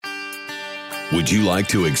Would you like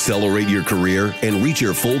to accelerate your career and reach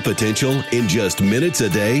your full potential in just minutes a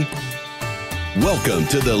day? Welcome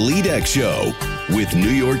to the LeadX Show with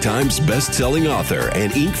New York Times best-selling author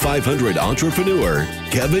and Inc. 500 entrepreneur,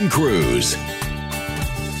 Kevin Cruz.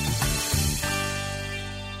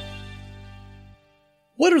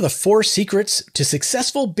 What are the 4 secrets to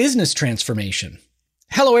successful business transformation?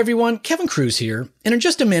 Hello, everyone. Kevin Cruz here. And in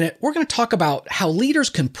just a minute, we're going to talk about how leaders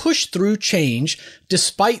can push through change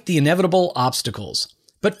despite the inevitable obstacles.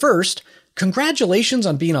 But first, congratulations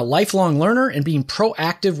on being a lifelong learner and being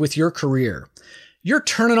proactive with your career. You're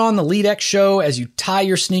turning on the LeadX Show as you tie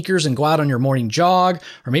your sneakers and go out on your morning jog,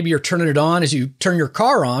 or maybe you're turning it on as you turn your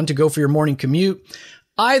car on to go for your morning commute.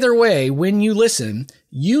 Either way, when you listen,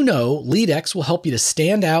 you know LeadX will help you to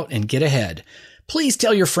stand out and get ahead. Please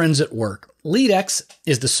tell your friends at work. LeadX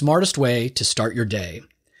is the smartest way to start your day.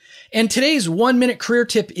 And today's 1-minute career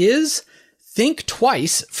tip is think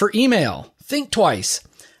twice for email. Think twice.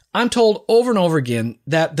 I'm told over and over again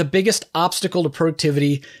that the biggest obstacle to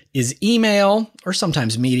productivity is email, or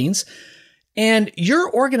sometimes meetings. And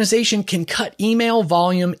your organization can cut email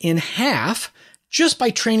volume in half just by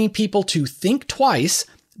training people to think twice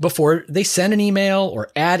before they send an email or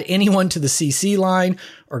add anyone to the CC line,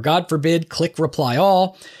 or God forbid, click reply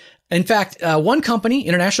all. In fact, one company,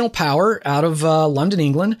 International Power, out of London,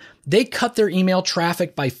 England, they cut their email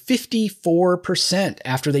traffic by 54%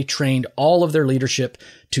 after they trained all of their leadership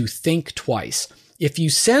to think twice. If you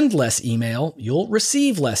send less email, you'll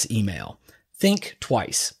receive less email. Think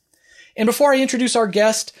twice. And before I introduce our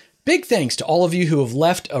guest, big thanks to all of you who have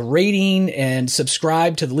left a rating and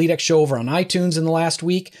subscribed to the LeadX Show over on iTunes in the last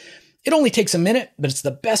week. It only takes a minute, but it's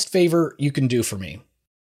the best favor you can do for me.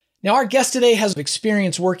 Now, our guest today has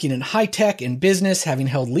experience working in high tech and business, having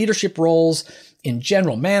held leadership roles in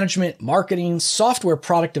general management, marketing, software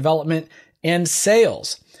product development, and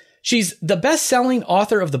sales. She's the best-selling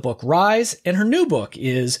author of the book Rise, and her new book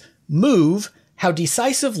is Move: How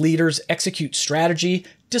Decisive Leaders Execute Strategy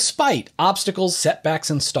Despite Obstacles,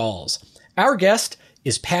 Setbacks, and Stalls. Our guest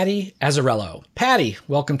is Patty Azzarello. Patty,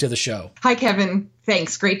 welcome to the show. Hi, Kevin.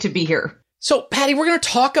 Thanks. Great to be here. So, Patty, we're going to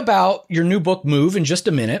talk about your new book, Move, in just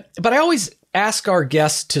a minute. But I always ask our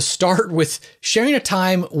guests to start with sharing a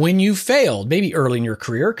time when you failed, maybe early in your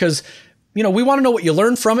career, because, we want to know what you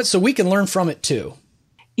learned from it so we can learn from it too.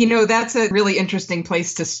 That's a really interesting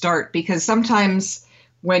place to start, because sometimes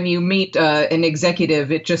when you meet an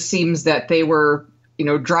executive, it just seems that they were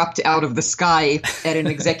dropped out of the sky at an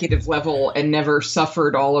executive level and never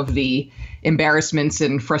suffered all of the embarrassments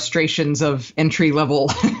and frustrations of entry-level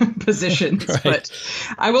positions. Right. But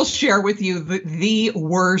I will share with you the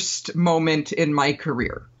worst moment in my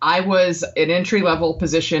career. I was an entry-level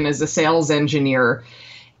position as a sales engineer,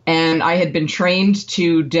 and I had been trained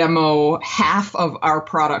to demo half of our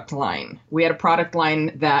product line. We had a product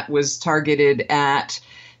line that was targeted at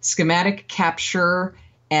schematic capture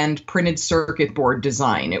and printed circuit board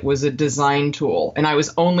design. It was a design tool, and I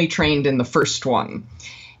was only trained in the first one.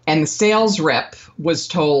 And the sales rep was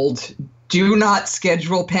told, do not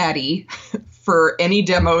schedule Patty for any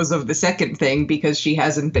demos of the second thing because she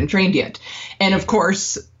hasn't been trained yet. And of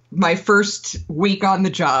course, my first week on the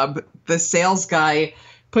job, the sales guy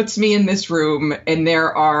puts me in this room, and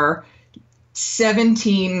there are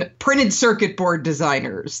 17 printed circuit board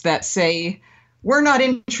designers that say, we're not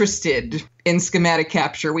interested in schematic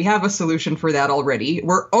capture. We have a solution for that already.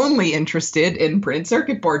 We're only interested in printed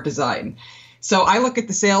circuit board design. So I look at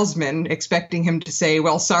the salesman expecting him to say,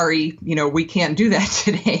 well, sorry, we can't do that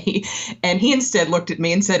today. And he instead looked at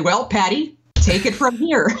me and said, well, Patty, take it from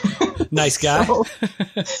here. Nice guy.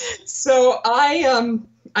 So I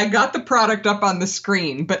got the product up on the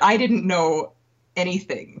screen, but I didn't know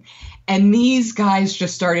anything. And these guys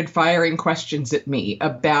just started firing questions at me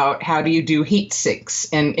about how do you do heat sinks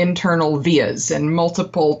and internal vias and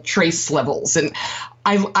multiple trace levels. And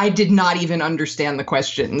I did not even understand the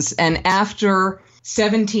questions. And after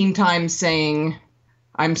 17 times saying,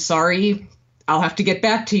 I'm sorry, I'll have to get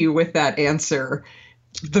back to you with that answer,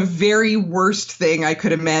 the very worst thing I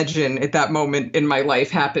could imagine at that moment in my life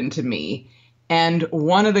happened to me. And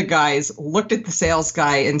one of the guys looked at the sales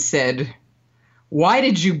guy and said, why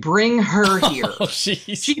did you bring her here? Oh,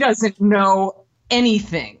 she doesn't know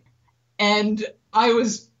anything. And I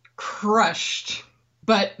was crushed.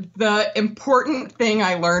 But the important thing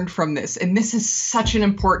I learned from this, and this is such an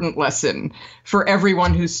important lesson for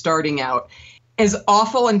everyone who's starting out, as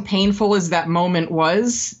awful and painful as that moment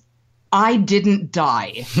was, I didn't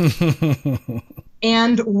die.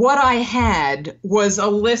 And what I had was a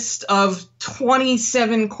list of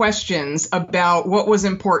 27 questions about what was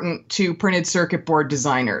important to printed circuit board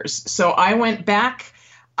designers. So I went back,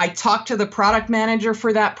 I talked to the product manager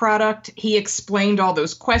for that product. He explained all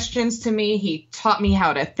those questions to me. He taught me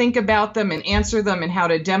how to think about them and answer them and how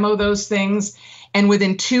to demo those things. And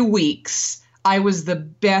within 2 weeks, I was the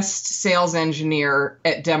best sales engineer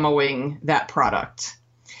at demoing that product.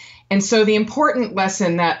 And so the important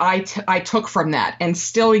lesson that I took from that and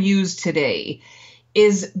still use today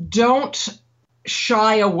is don't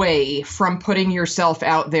shy away from putting yourself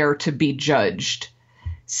out there to be judged.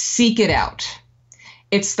 Seek it out.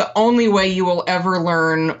 It's the only way you will ever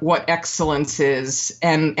learn what excellence is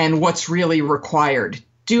and what's really required.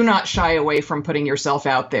 Do not shy away from putting yourself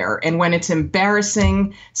out there. And when it's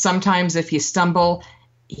embarrassing, sometimes if you stumble,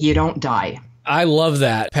 you don't die. I love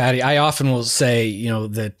that, Patty. I often will say,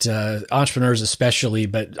 that entrepreneurs especially,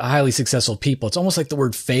 but highly successful people, it's almost like the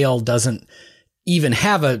word fail doesn't even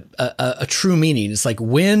have a true meaning. It's like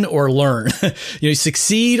win or learn. You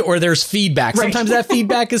succeed or there's feedback. Right. Sometimes that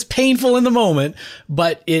feedback is painful in the moment,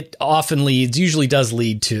 but it usually does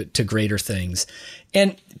lead to greater things.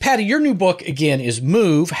 And Patty, your new book, again, is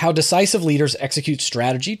Move, How Decisive Leaders Execute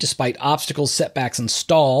Strategy Despite Obstacles, Setbacks, and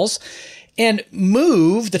Stalls. And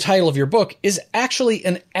MOVE, the title of your book, is actually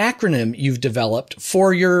an acronym you've developed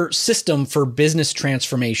for your system for business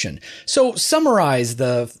transformation. So summarize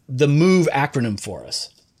the MOVE acronym for us.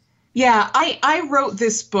 Yeah, I wrote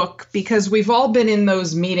this book because we've all been in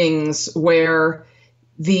those meetings where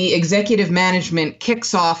the executive management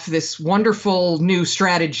kicks off this wonderful new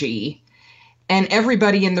strategy and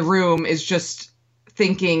everybody in the room is just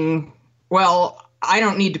thinking, well, I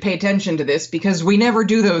don't need to pay attention to this because we never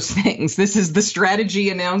do those things. This is the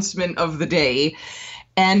strategy announcement of the day.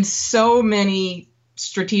 And so many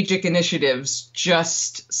strategic initiatives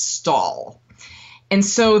just stall. And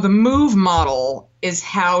so the MOVE model is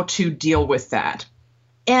how to deal with that.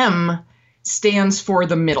 M stands for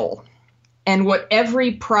the middle. And what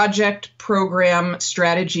every project, program,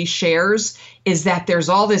 strategy shares is that there's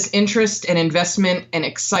all this interest and investment and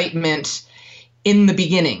excitement in the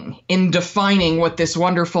beginning, in defining what this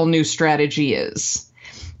wonderful new strategy is.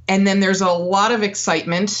 And then there's a lot of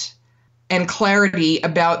excitement and clarity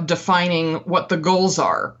about defining what the goals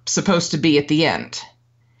are supposed to be at the end.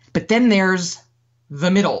 But then there's the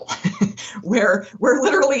middle, where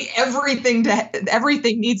literally everything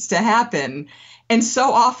needs to happen. And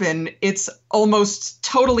so often it's almost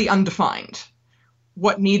totally undefined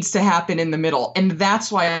what needs to happen in the middle. And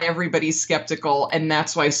that's why everybody's skeptical. And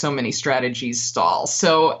that's why so many strategies stall.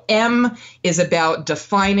 So M is about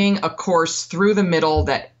defining a course through the middle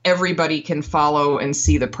that everybody can follow and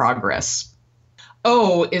see the progress.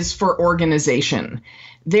 O is for organization.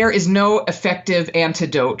 There is no effective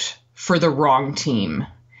antidote for the wrong team.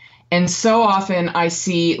 And so often I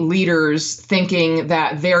see leaders thinking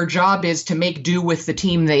that their job is to make do with the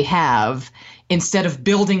team they have instead of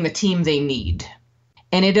building the team they need.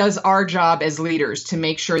 And it is our job as leaders to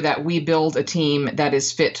make sure that we build a team that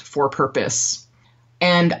is fit for purpose.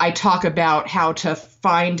 And I talk about how to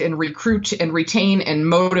find and recruit and retain and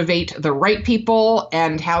motivate the right people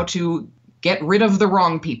and how to get rid of the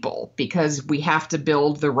wrong people because we have to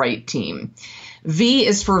build the right team. V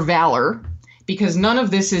is for valor because none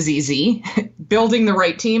of this is easy. Building the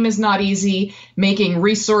right team is not easy. Making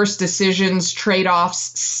resource decisions,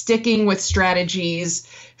 trade-offs, sticking with strategies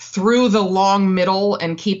through the long middle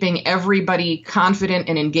and keeping everybody confident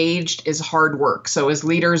and engaged is hard work. So as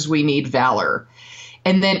leaders, we need valor.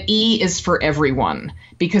 And then E is for everyone,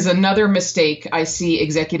 because another mistake I see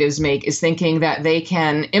executives make is thinking that they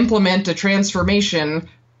can implement a transformation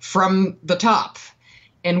from the top.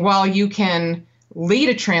 And while you can lead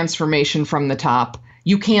a transformation from the top,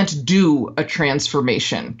 you can't do a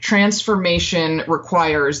transformation. Transformation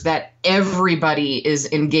requires that everybody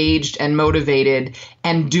is engaged and motivated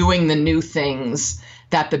and doing the new things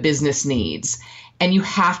that the business needs. And you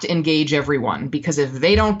have to engage everyone because if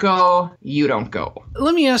they don't go, you don't go.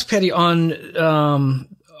 Let me ask Patty on,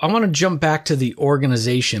 I want to jump back to the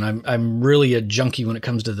organization. I'm really a junkie when it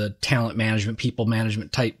comes to the talent management, people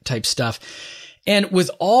management type stuff. And with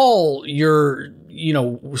all your,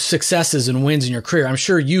 successes and wins in your career, I'm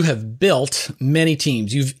sure you have built many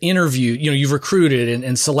teams. You've interviewed, you've recruited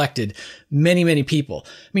and selected many, many people.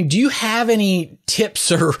 I mean, do you have any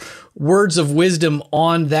tips or words of wisdom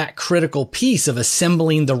on that critical piece of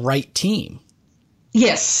assembling the right team?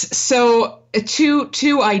 Yes. So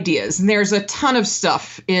two ideas. And there's a ton of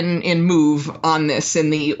stuff in Move on this in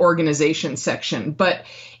the organization section, but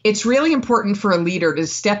it's really important for a leader to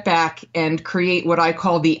step back and create what I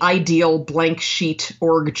call the ideal blank sheet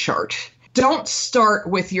org chart. Don't start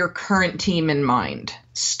with your current team in mind.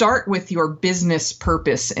 Start with your business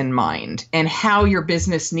purpose in mind and how your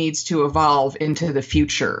business needs to evolve into the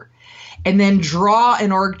future. and then draw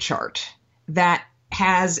an org chart that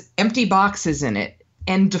has empty boxes in it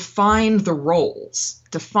and define the roles.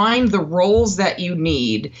 Define the roles that you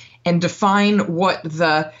need and define what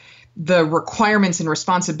the requirements and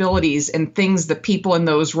responsibilities and things the people in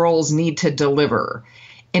those roles need to deliver.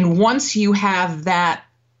 And once you have that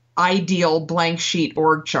ideal blank sheet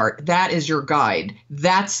org chart, that is your guide.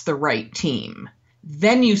 That's the right team.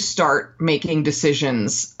 Then you start making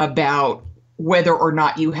decisions about whether or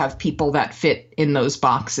not you have people that fit in those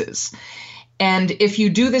boxes. And if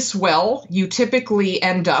you do this well, you typically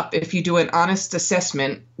end up, if you do an honest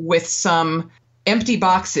assessment, with some empty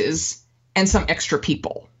boxes and some extra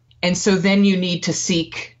people. And so then you need to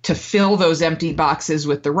seek to fill those empty boxes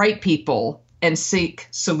with the right people and seek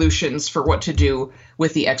solutions for what to do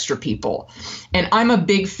with the extra people. And I'm a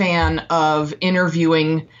big fan of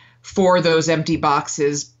interviewing for those empty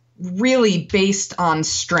boxes, really based on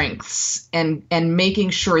strengths and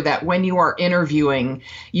making sure that when you are interviewing,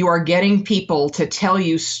 you are getting people to tell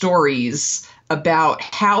you stories about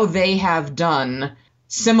how they have done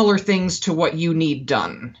similar things to what you need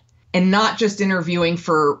done. And not just interviewing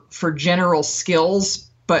for general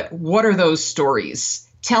skills, but what are those stories?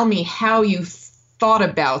 Tell me how you thought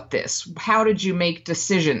about this. How did you make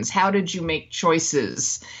decisions? How did you make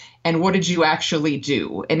choices? And what did you actually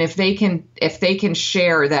do? And if they can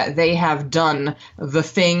share that they have done the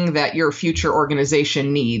thing that your future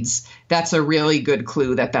organization needs, that's a really good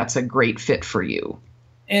clue that that's a great fit for you.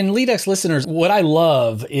 And LeadX listeners, what I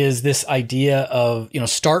love is this idea of,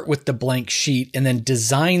 start with the blank sheet and then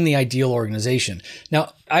design the ideal organization.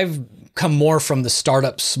 Now, I've come more from the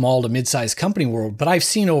startup, small to mid-sized company world, but I've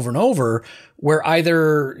seen over and over where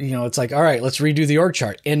either, it's like, all right, let's redo the org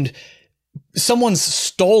chart. And someone's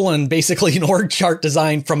stolen basically an org chart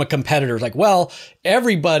design from a competitor. Like, well,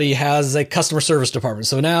 everybody has a customer service department.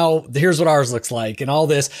 So now here's what ours looks like and all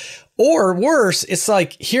this. Or worse, it's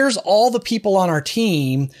like, here's all the people on our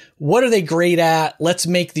team. What are they great at? Let's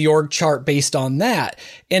make the org chart based on that.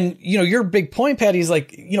 And, your big point, Patty, is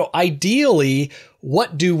like, ideally,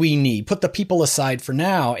 what do we need? Put the people aside for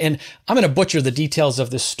now. And I'm going to butcher the details of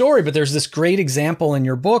this story, but there's this great example in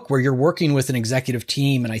your book where you're working with an executive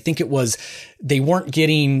team. And I think it was, they weren't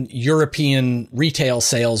getting European retail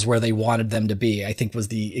sales where they wanted them to be, I think was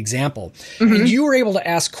the example. Mm-hmm. And you were able to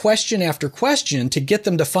ask question after question to get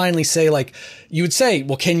them to finally say, like, you would say,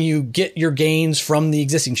 well, can you get your gains from the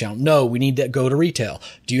existing channel? No, we need to go to retail.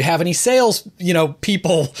 Do you have any sales,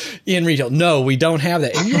 people in retail? No, we don't have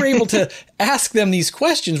that. And you were able to ask them these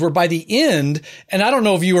questions where by the end, and I don't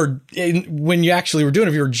know if you were, when you actually were doing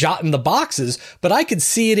it, if you were jotting the boxes, but I could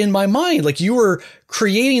see it in my mind. Like you were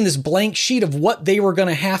creating this blank sheet of what they were going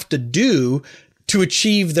to have to do to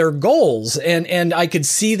achieve their goals. And I could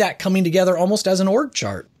see that coming together almost as an org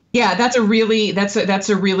chart. Yeah, that's a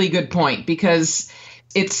really good point, because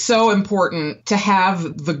it's so important to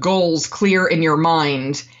have the goals clear in your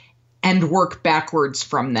mind and work backwards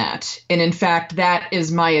from that. And in fact, that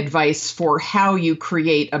is my advice for how you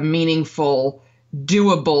create a meaningful,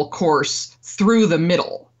 doable course through the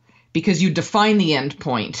middle, because you define the end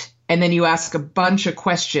point and then you ask a bunch of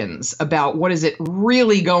questions about what is it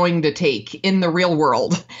really going to take in the real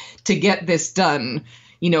world to get this done,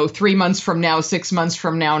 3 months from now, 6 months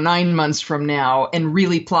from now, 9 months from now, and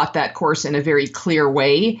really plot that course in a very clear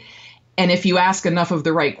way. And if you ask enough of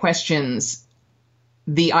the right questions,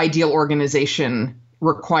 the ideal organization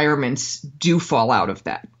requirements do fall out of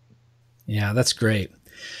that. Yeah, that's great.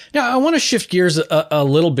 Now, I want to shift gears a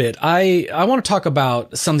little bit. I want to talk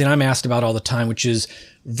about something I'm asked about all the time, which is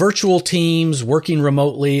virtual teams, working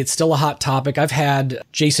remotely. It's still a hot topic. I've had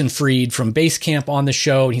Jason Fried from Basecamp on the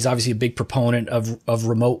show, and he's obviously a big proponent of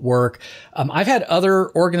remote work. I've had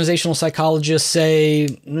other organizational psychologists say,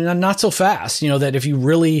 not so fast, that if you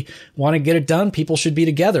really want to get it done, people should be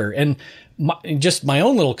together. And just my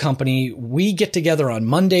own little company, we get together on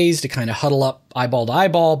Mondays to kind of huddle up eyeball to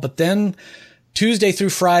eyeball, but then Tuesday through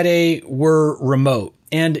Friday, we're remote.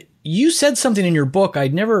 And you said something in your book I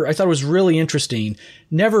thought it was really interesting.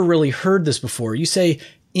 Never really heard this before. You say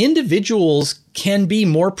individuals can be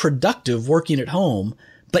more productive working at home,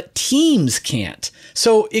 but teams can't.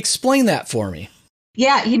 So explain that for me.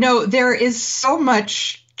 Yeah, there is so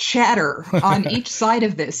much chatter on each side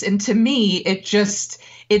of this. And to me,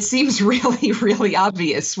 it seems really, really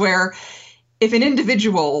obvious, where if an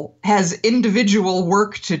individual has individual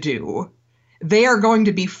work to do, they are going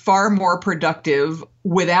to be far more productive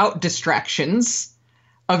without distractions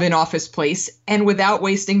of an office place and without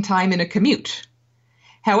wasting time in a commute.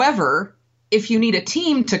 However, if you need a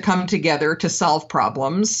team to come together to solve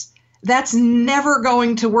problems, that's never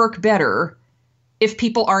going to work better if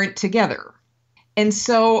people aren't together. And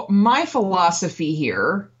so my philosophy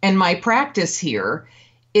here and my practice here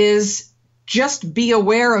is just be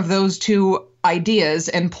aware of those two ideas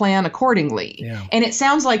and plan accordingly. Yeah. And it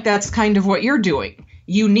sounds like that's kind of what you're doing.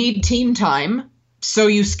 You need team time, so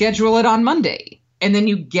you schedule it on Monday. And then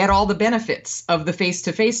you get all the benefits of the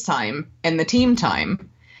face-to-face time and the team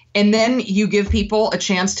time. And then you give people a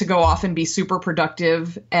chance to go off and be super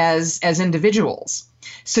productive as individuals.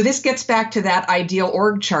 So this gets back to that ideal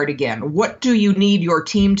org chart again. What do you need your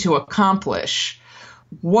team to accomplish?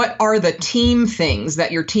 What are the team things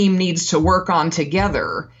that your team needs to work on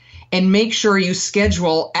together? And make sure you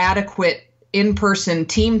schedule adequate in-person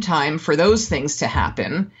team time for those things to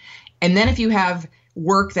happen. And then if you have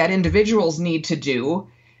work that individuals need to do,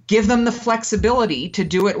 give them the flexibility to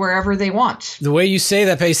do it wherever they want. The way you say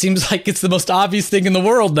that, Paige, seems like it's the most obvious thing in the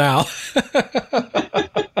world now.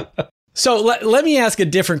 So let me ask a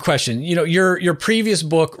different question. You know, your previous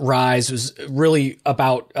book, Rise, was really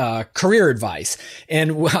about career advice.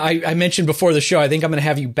 And I mentioned before the show, I think I'm going to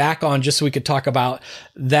have you back on just so we could talk about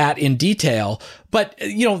that in detail. But,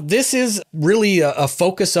 you know, this is really a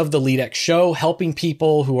focus of the LeadX show, helping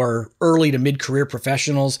people who are early to mid-career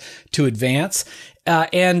professionals to advance.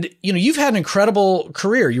 And, you know, you've had an incredible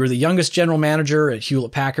career. You were the youngest general manager at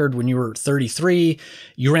Hewlett-Packard when you were 33.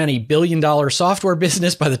 You ran $1 billion software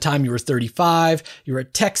business by the time you were 35. You were a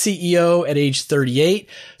tech CEO at age 38.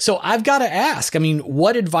 So I've got to ask, I mean,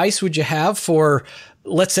 what advice would you have for,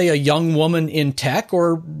 let's say, a young woman in tech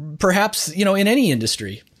or perhaps, you know, in any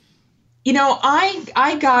industry? You know,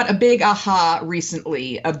 I got a big aha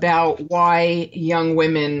recently about why young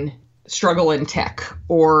women struggle in tech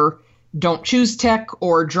or don't choose tech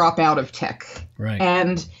or drop out of tech. Right.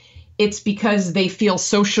 And it's because they feel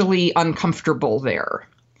socially uncomfortable there,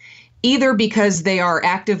 either because they are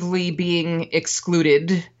actively being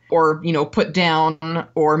excluded or, you know, put down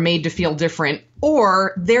or made to feel different,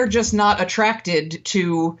 or they're just not attracted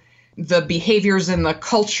to the behaviors and the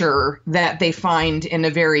culture that they find in a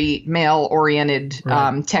very male-oriented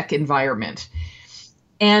tech environment.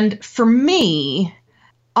 And for me,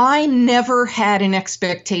 I never had an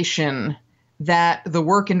expectation that the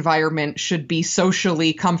work environment should be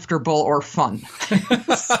socially comfortable or fun.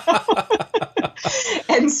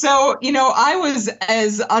 And so, you know, I was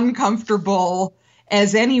as uncomfortable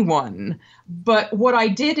as anyone. But what I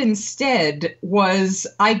did instead was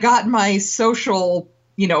I got my social,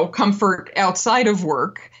 you know, comfort outside of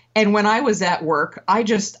work. And when I was at work,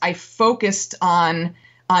 I focused on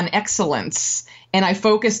excellence, and I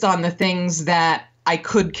focused on the things that I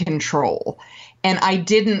could control. And I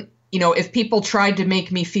didn't, you know, if people tried to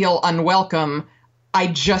make me feel unwelcome, I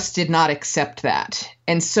just did not accept that.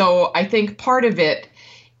 And so I think part of it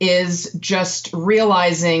is just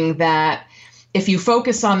realizing that if you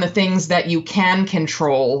focus on the things that you can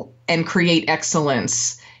control and create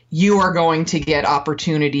excellence, you are going to get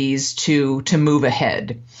opportunities to move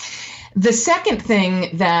ahead. The second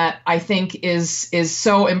thing that I think is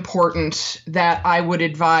so important that I would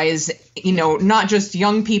advise, you know, not just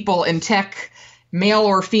young people in tech, male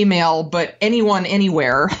or female, but anyone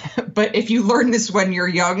anywhere, but if you learn this when you're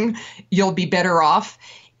young, you'll be better off,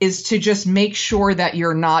 is to just make sure that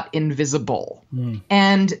you're not invisible.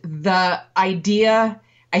 And the idea,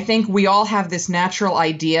 I think we all have this natural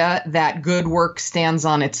idea that good work stands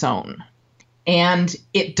on its own, and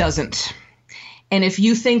it doesn't. And if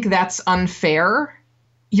you think that's unfair,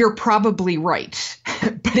 you're probably right.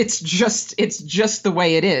 But it's just the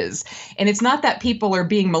way it is. And it's not that people are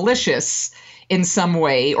being malicious in some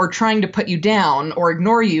way or trying to put you down or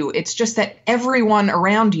ignore you. It's just that everyone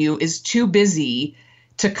around you is too busy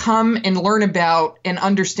to come and learn about and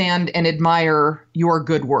understand and admire your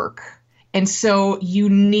good work. And so you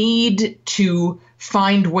need to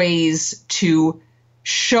find ways to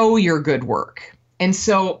show your good work. And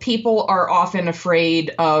so people are often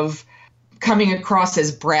afraid of coming across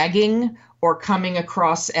as bragging or coming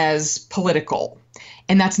across as political.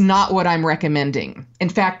 And that's not what I'm recommending. In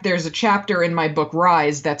fact, there's a chapter in my book,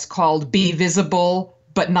 Rise, that's called Be Visible,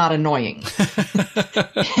 but Not Annoying.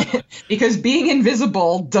 Because being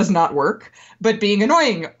invisible does not work, but being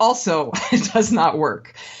annoying also does not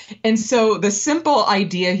work. And so the simple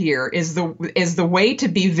idea here is the way to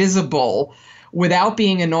be visible without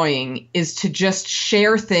being annoying is to just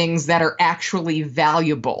share things that are actually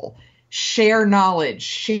valuable. Share knowledge,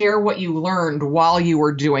 share what you learned while you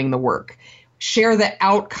were doing the work. Share the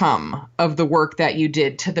outcome of the work that you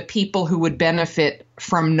did to the people who would benefit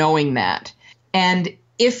from knowing that. And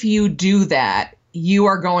if you do that, you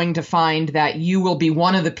are going to find that you will be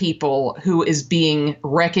one of the people who is being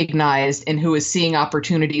recognized and who is seeing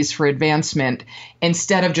opportunities for advancement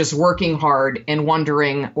instead of just working hard and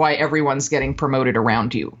wondering why everyone's getting promoted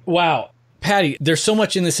around you. Wow. Patty, there's so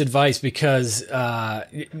much in this advice because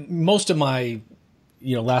most of my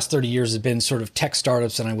last 30 years has been sort of tech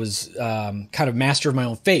startups, and I was kind of master of my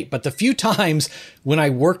own fate. But the few times when I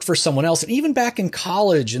worked for someone else, and even back in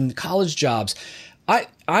college and college jobs,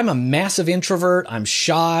 I'm a massive introvert. I'm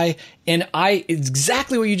shy. And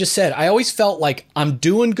exactly what you just said. I always felt like I'm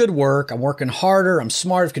doing good work. I'm working harder. I'm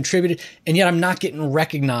smart. I've contributed. And yet I'm not getting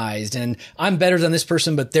recognized. And I'm better than this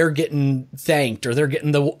person, but they're getting thanked or they're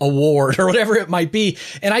getting the award or whatever it might be.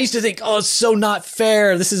 And I used to think, oh, it's so not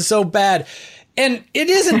fair. This is so bad. And it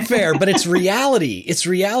isn't fair, but it's reality. It's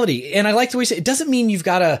reality. And I like the way you say it doesn't mean you've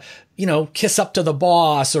got to, kiss up to the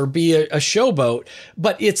boss or be a showboat,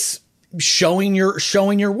 but it's showing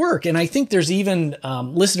your work. And I think there's even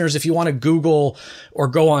listeners, if you want to Google or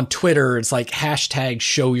go on Twitter, it's like hashtag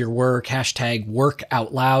show your work, hashtag work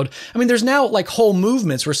out loud. I mean, there's now like whole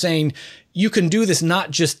movements. We're saying you can do this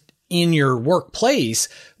not just in your workplace,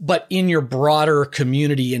 but in your broader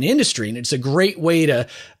community and industry. And it's a great way to,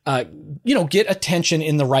 get attention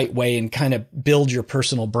in the right way and kind of build your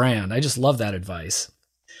personal brand. I just love that advice.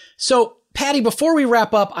 So Patty, before we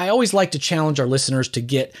wrap up, I always like to challenge our listeners to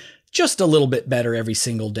get just a little bit better every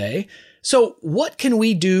single day. So what can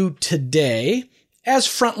we do today as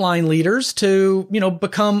frontline leaders to,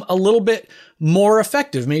 become a little bit more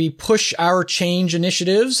effective, maybe push our change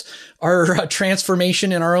initiatives, our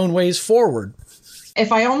transformation in our own ways forward?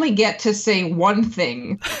 If I only get to say one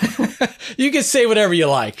thing. You can say whatever you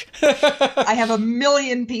like. I have a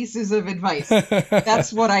million pieces of advice.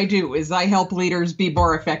 That's what I do, is I help leaders be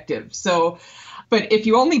more effective. But if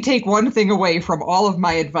you only take one thing away from all of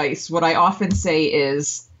my advice, what I often say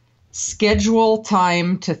is schedule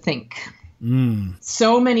time to think.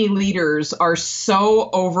 So many leaders are so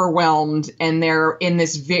overwhelmed and they're in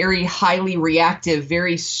this very highly reactive,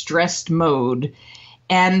 very stressed mode,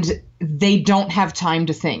 and they don't have time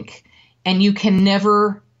to think. And you can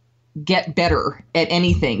never get better at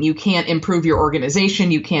anything. You can't improve your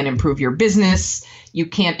organization. You can't improve your business. You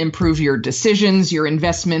can't improve your decisions, your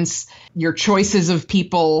investments, your choices of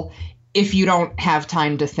people if you don't have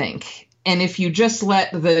time to think. And if you just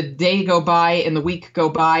let the day go by and the week go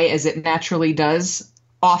by as it naturally does,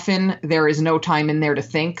 often there is no time in there to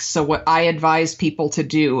think. So what I advise people to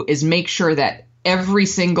do is make sure that every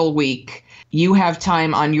single week you have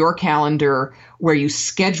time on your calendar where you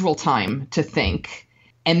schedule time to think.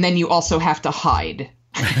 And then you also have to hide.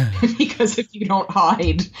 Because if you don't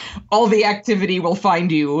hide, all the activity will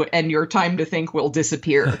find you and your time to think will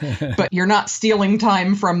disappear. But you're not stealing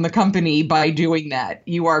time from the company by doing that.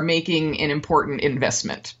 You are making an important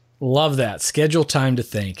investment. Love that. Schedule time to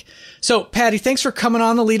think. So, Patty, thanks for coming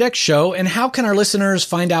on the LeadX show. And how can our listeners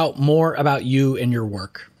find out more about you and your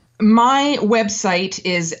work? My website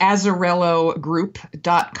is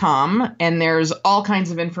azzarellogroup.com, and there's all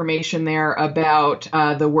kinds of information there about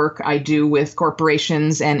the work I do with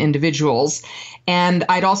corporations and individuals. And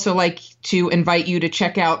I'd also like to invite you to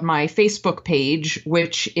check out my Facebook page,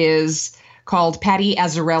 which is called Patty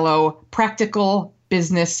Azzarello, Practical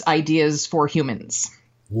Business Ideas for Humans.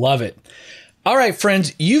 Love it. All right,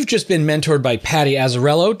 friends, you've just been mentored by Patty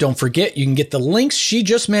Azzarello. Don't forget, you can get the links she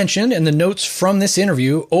just mentioned and the notes from this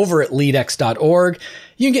interview over at leadx.org.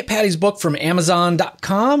 You can get Patty's book from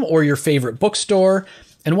Amazon.com or your favorite bookstore.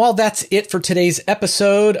 And while that's it for today's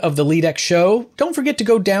episode of the LeadX Show, don't forget to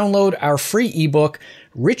go download our free ebook,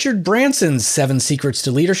 Richard Branson's 7 Secrets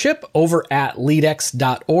to Leadership, over at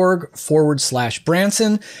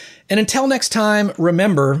leadx.org/Branson. And until next time,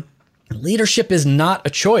 remember, leadership is not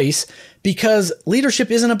a choice, because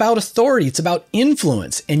leadership isn't about authority. It's about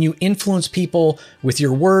influence. And you influence people with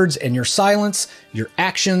your words and your silence, your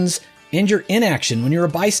actions, and your inaction when you're a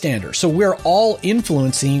bystander. So we're all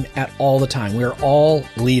influencing at all the time. We're all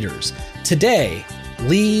leaders. Today,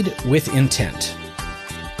 lead with intent.